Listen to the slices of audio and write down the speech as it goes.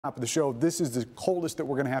Top of the show, this is the coldest that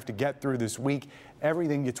we're going to have to get through this week.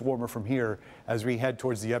 Everything gets warmer from here as we head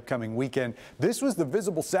towards the upcoming weekend. This was the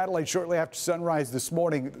visible satellite shortly after sunrise this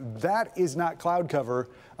morning. That is not cloud cover.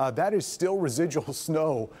 That is still residual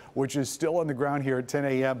snow, which is still on the ground here at 10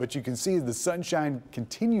 a.m. But you can see the sunshine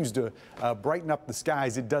continues to brighten up the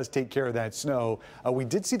skies. It does take care of that snow. We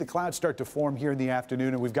did see the clouds start to form here in the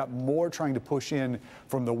afternoon, and we've got more trying to push in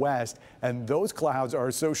from the west. And those clouds are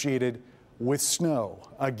associated with snow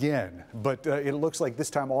again, but it looks like this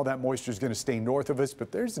time all that moisture is going to stay north of us,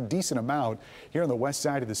 but there's a decent amount here on the west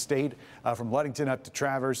side of the state from Ludington up to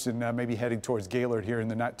Traverse and maybe heading towards Gaylord here in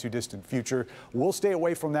the not too distant future. We'll stay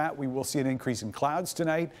away from that. We will see an increase in clouds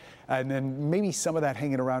tonight and then maybe some of that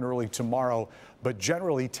hanging around early tomorrow, but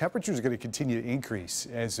generally temperatures are going to continue to increase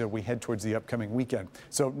as we head towards the upcoming weekend.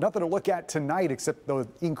 So nothing to look at tonight except the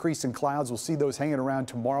increase in clouds. We'll see those hanging around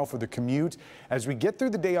tomorrow for the commute. As we get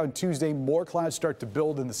through the day on Tuesday, more clouds start to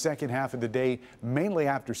build in the second half of the day, mainly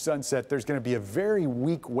after sunset. There's going to be a very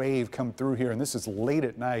weak wave come through here, and this is late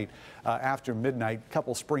at night after midnight. A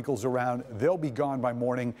couple sprinkles around. They'll be gone by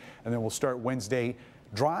morning, and then we'll start Wednesday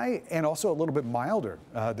dry and also a little bit milder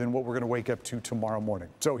than what we're going to wake up to tomorrow morning.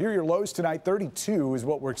 So here are your lows tonight. 32 is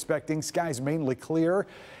what we're expecting. Skies mainly clear.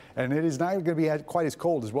 And it is not going to be quite as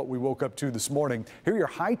cold as what we woke up to this morning. Here are your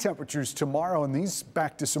high temperatures tomorrow, and these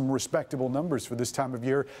back to some respectable numbers for this time of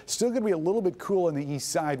year. Still going to be a little bit cool on the east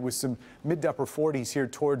side with some mid to upper 40s here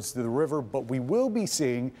towards the river, but we will be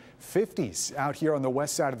seeing 50s out here on the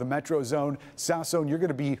west side of the metro zone. South zone, you're going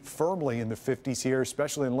to be firmly in the 50s here,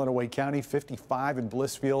 especially in Lenawee County, 55 in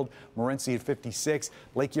Blissfield, Morenci at 56.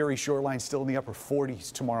 Lake Erie shoreline still in the upper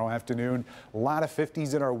 40s tomorrow afternoon. A lot of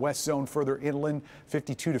 50s in our west zone further inland,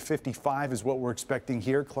 52 to 55 is what we're expecting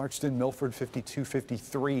here. Clarkston, Milford, 52,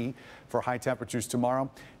 53 for high temperatures tomorrow.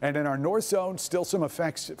 And in our north zone, still some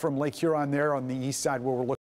effects from Lake Huron there on the east side where we're looking